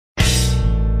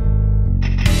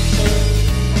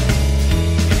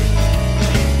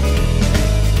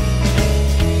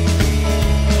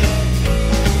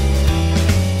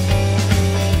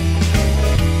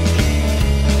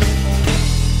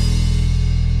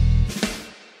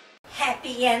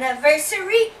Happy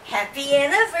anniversary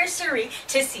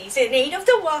to season 8 of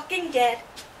The Walking Dead.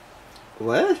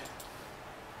 What?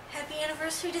 Happy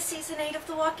anniversary to season 8 of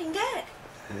The Walking Dead.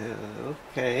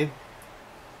 Okay.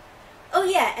 Oh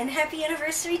yeah, and happy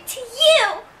anniversary to you!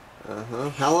 Uh-huh.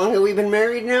 How long have we been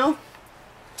married now?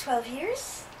 12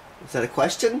 years? Is that a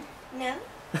question? No.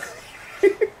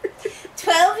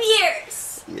 12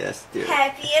 years! Yes, dear.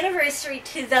 Happy anniversary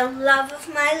to the love of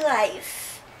my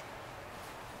life,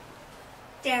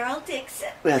 Daryl Dixon.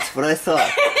 That's what I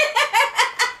thought.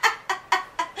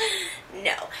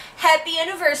 No. Happy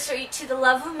anniversary to the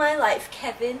love of my life,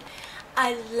 Kevin.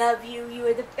 I love you. You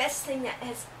are the best thing that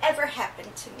has ever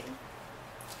happened to me.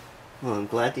 Well, I'm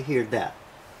glad to hear that.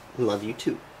 Love you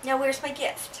too. Now where's my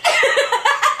gift?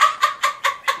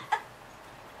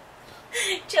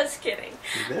 Just kidding.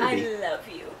 I love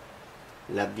you.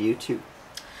 Love you too.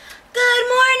 Good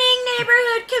morning,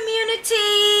 neighborhood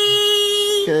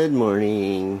community. Good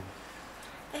morning.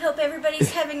 I hope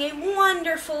everybody's having a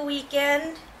wonderful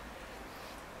weekend.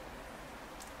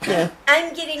 Yeah.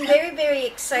 I'm getting very, very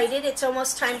excited. It's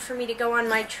almost time for me to go on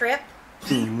my trip.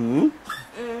 Mm-hmm.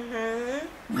 Mm-hmm.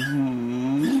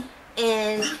 Mm-hmm.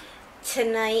 And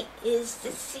tonight is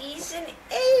the season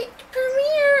 8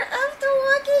 premiere of The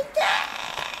Walking Dead.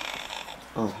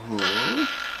 Uh-huh.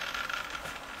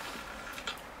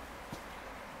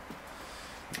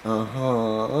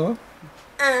 Uh-huh.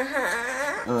 Uh-huh.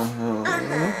 Uh-huh.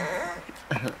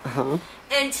 Uh-huh.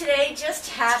 And today just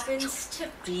happens to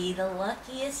be the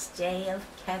luckiest day of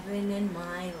Kevin and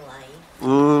my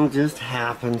life. Just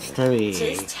happens to be.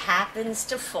 Just happens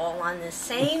to fall on the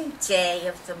same day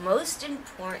of the most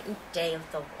important day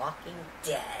of The Walking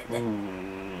Dead.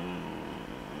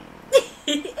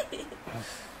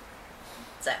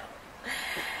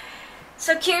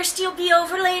 So Kirsty will be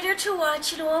over later to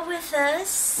watch it all with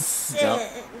us. Yep.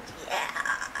 And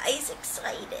yeah, he's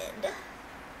excited.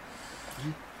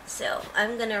 So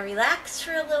I'm going to relax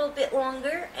for a little bit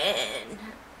longer and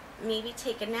maybe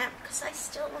take a nap because I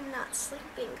still am not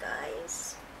sleeping,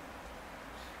 guys.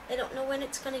 I don't know when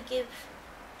it's going to give,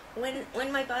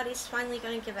 when my body's finally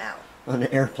going to give out. On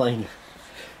the airplane.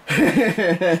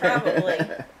 Probably.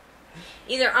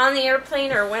 Either on the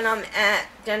airplane or when I'm at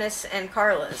Dennis and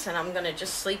Carla's and I'm going to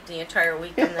just sleep the entire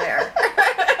weekend there.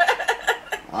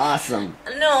 Awesome.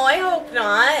 No, I hope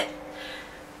not.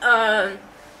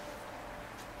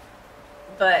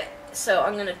 But, so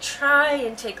I'm going to try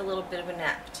and take a little bit of a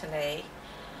nap today.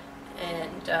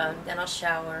 And then I'll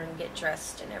shower and get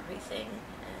dressed and everything.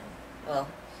 And, well,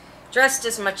 dressed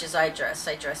as much as I dress.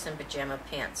 I dress in pajama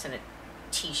pants and a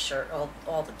t-shirt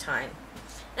all the time.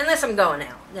 Unless I'm going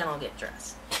out, then I'll get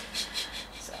dressed.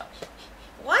 So,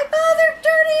 why bother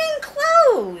dirtying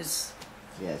clothes?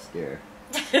 Yes, dear.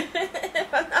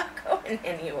 If I'm not going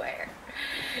anywhere.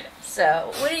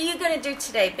 So, what are you going to do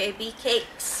today, baby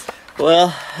cakes?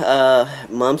 Well,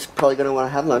 Mom's probably going to want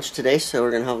to have lunch today, so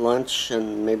we're going to have lunch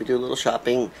and maybe do a little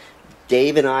shopping.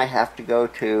 Dave and I have to go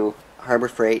to Harbor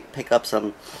Freight, pick up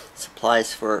some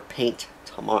supplies for paint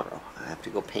tomorrow. I have to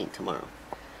go paint tomorrow.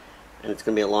 And it's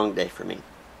going to be a long day for me.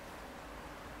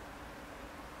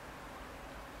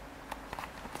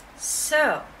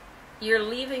 So, you're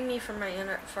leaving me for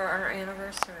our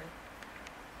anniversary.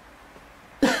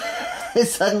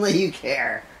 Suddenly you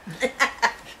care.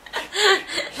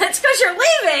 That's because you're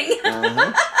leaving.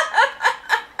 Uh-huh.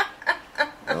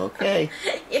 Okay.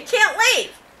 You can't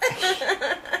leave.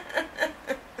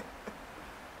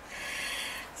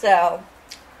 So,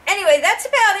 anyway, that's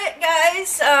about it,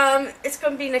 guys. It's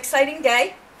going to be an exciting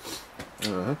day.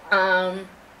 Uh-huh.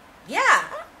 Yeah,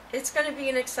 it's going to be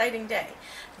an exciting day.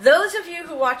 Those of you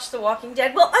who watch The Walking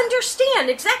Dead will understand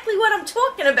exactly what I'm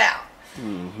talking about.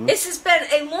 Mm-hmm. This has been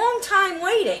a long time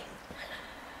waiting.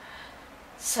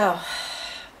 So,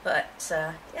 but,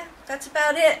 yeah, that's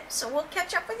about it. So we'll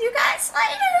catch up with you guys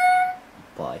later.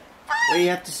 Bye. Bye. What do you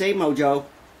have to say, Mojo?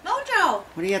 Mojo.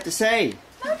 What do you have to say?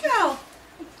 Mojo.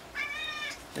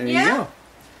 There you go.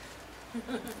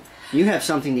 You have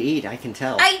something to eat, I can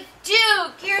tell. I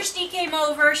do. Kirsty came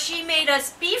over. She made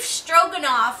us beef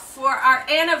stroganoff for our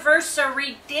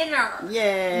anniversary dinner.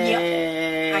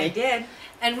 Yay! Yep, I did.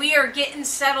 And we are getting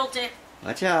settled in.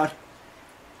 Watch out.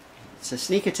 It's a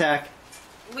sneak attack.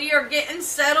 We are getting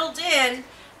settled in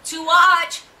to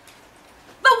watch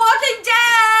The Walking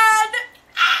Dead.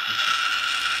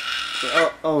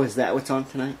 Oh, is that what's on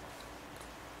tonight?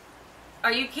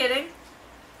 Are you kidding?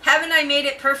 Haven't I made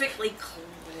it perfectly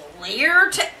clear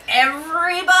to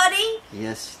everybody?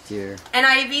 Yes, dear. And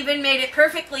I've even made it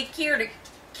perfectly clear to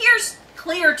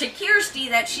Kirsty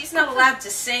that she's not allowed to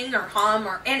sing or hum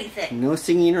or anything. No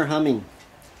singing or humming.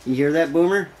 You hear that,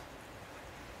 Boomer?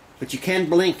 But you can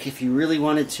blink if you really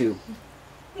wanted to.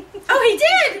 Oh, he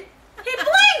did! He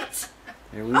blinked!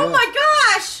 There we go. Oh my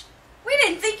gosh! We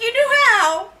didn't think you knew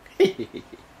how!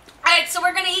 Alright, so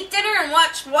we're gonna eat dinner and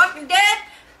watch Walking Dead.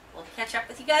 We'll catch up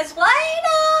with you guys later!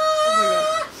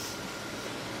 Oh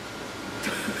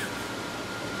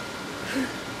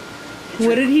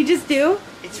What did he just do?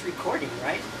 It's recording,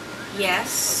 right?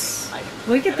 Yes.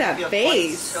 Look at I that feel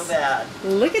face. So bad.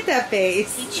 Look at that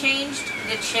face. He changed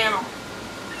the channel.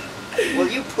 Well,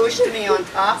 you pushed me on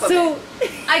top of it.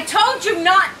 I told you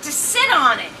not to sit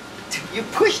on it. You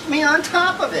pushed me on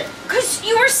top of it. Because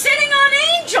you were sitting on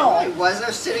Angel. I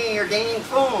wasn't sitting in your gaming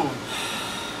phone.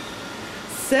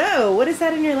 So, what is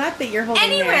that in your lap that you're holding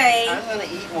there? Anyway, I'm going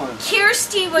to eat one.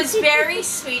 Kirsty was very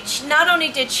sweet. Not only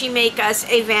did she make us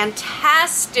a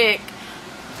fantastic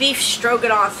beef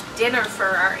stroganoff dinner for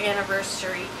our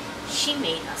anniversary, she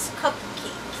made us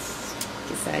cupcakes.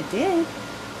 Yes, I did.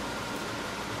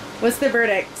 What's the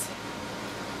verdict?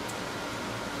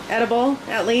 Edible,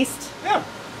 at least? Yeah.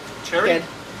 Cherry? Good.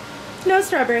 No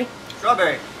strawberry.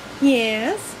 Strawberry.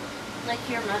 Yes. Like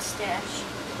your mustache.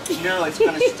 No, it's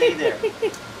going to stay there.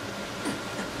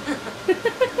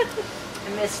 I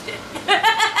missed it.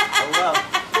 Oh, well.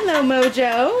 Hello,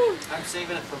 Mojo. I'm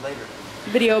saving it for later.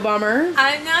 Video bomber.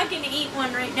 I'm not going to eat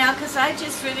one right now because I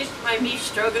just finished my beef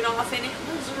stroganoff and it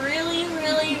was really,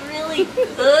 really, really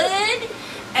good.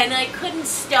 And I couldn't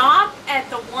stop at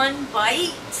the one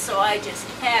bite, so I just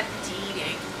kept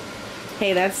eating.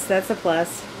 Hey, that's a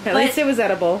plus. At But- least it was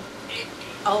edible.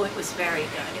 It was very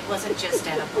good. It wasn't just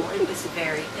edible. It was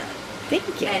very good.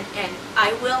 Thank you. And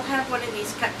I will have one of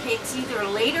these cupcakes either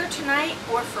later tonight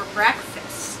or for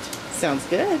breakfast. Sounds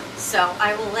good. So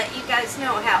I will let you guys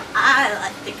know how I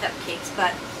like the cupcakes,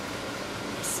 but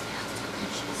they smell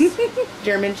delicious.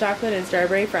 German chocolate and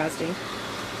strawberry frosting.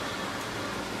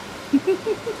 You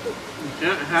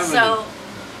can't have So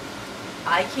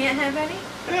I can't have any?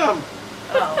 any. Yeah.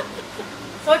 Oh.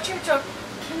 Thought you were joking.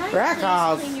 Can I Rack please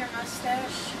off. clean your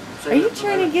mustache? Are you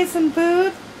trying to get some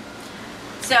food?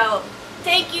 So,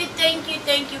 thank you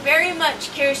very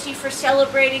much, Kirsty, for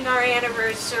celebrating our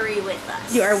anniversary with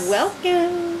us. You are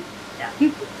welcome. Yeah.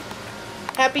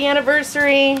 Happy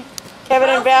anniversary, Kevin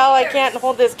and 12 Val. I years. can't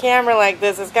hold this camera like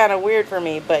this. It's kind of weird for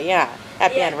me, but yeah.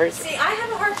 Happy Yeah, anniversary. See, I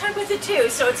have a hard time with it too,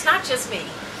 so it's not just me.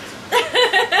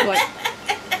 What?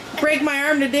 Break my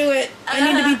arm to do it. I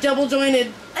need to be double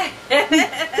jointed.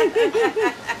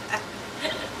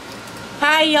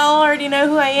 Hi, y'all already know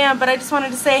who I am, but I just wanted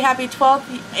to say happy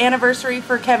 12th anniversary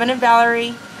for Kevin and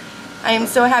Valerie. I am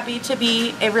so happy to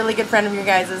be a really good friend of your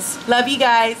guys's. Love you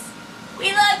guys.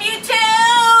 We love you too!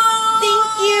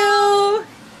 Thank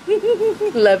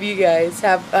you. Love you guys.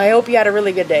 I hope you had a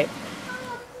really good day.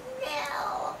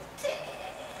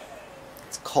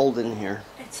 It's cold in here.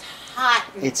 It's hot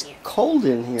in It's here. cold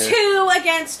in here. 2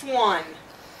 against 1.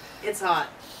 It's hot.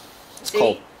 It's See?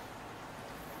 cold.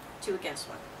 2 against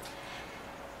 1.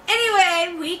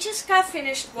 Anyway, we just got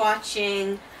finished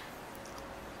watching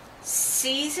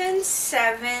season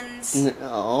 7's.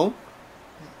 No.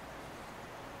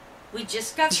 We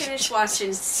just got finished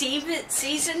watching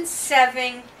season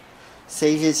 7.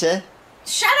 Say it.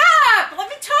 Shut up! Let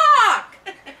me talk!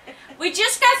 We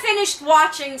just got finished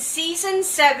watching season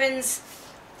 7's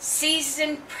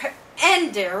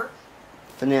ender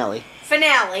Finale.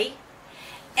 finale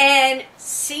and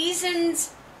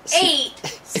season's 8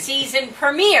 season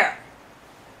premiere.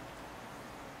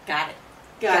 Got it.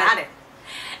 Got it.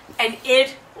 And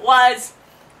it was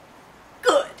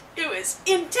good. It was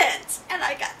intense. And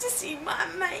I got to see my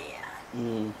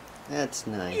man. That's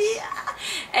nice. Yeah.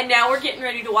 And now we're getting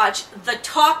ready to watch The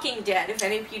Talking Dead. If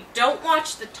any of you don't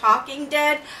watch The Talking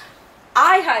Dead,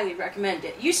 I highly recommend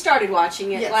it. You started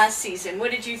watching it last season.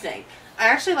 What did you think? I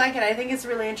actually like it. I think it's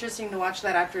really interesting to watch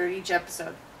that after each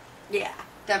episode. Yeah.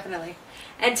 Definitely.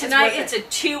 And tonight it's a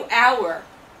 2-hour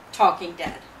Talking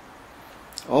Dead.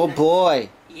 Oh boy.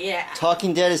 Yeah.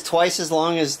 Talking Dead is twice as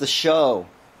long as the show.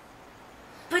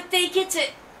 But they get to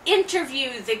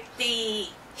interview the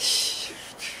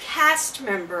cast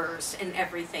members and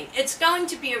everything. It's going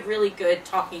to be a really good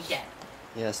Talking Dead.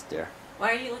 Yes, dear.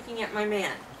 Why are you looking at my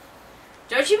man?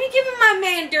 Don't you be giving my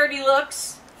man dirty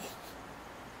looks.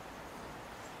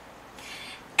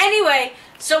 Anyway,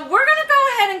 so we're going to go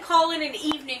ahead and call it an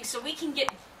evening so we can get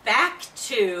back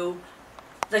to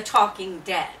The Talking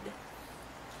Dead.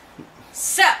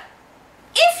 So,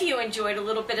 if you enjoyed a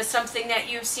little bit of something that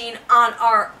you've seen on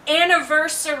our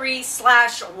anniversary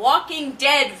 / Walking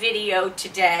Dead video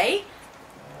today,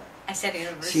 I said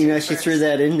anniversary She first. threw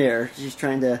that in there. She's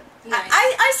trying to...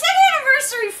 I said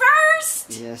anniversary first!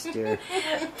 Yes, dear.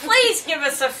 Please give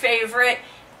us a favorite.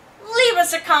 leave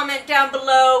us a comment down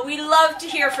below. We love to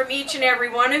hear from each and every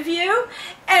one of you,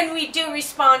 and we do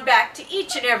respond back to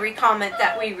each and every comment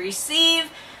that we receive.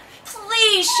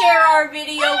 Please share our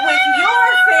video with your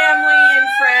family and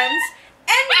friends,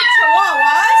 and to all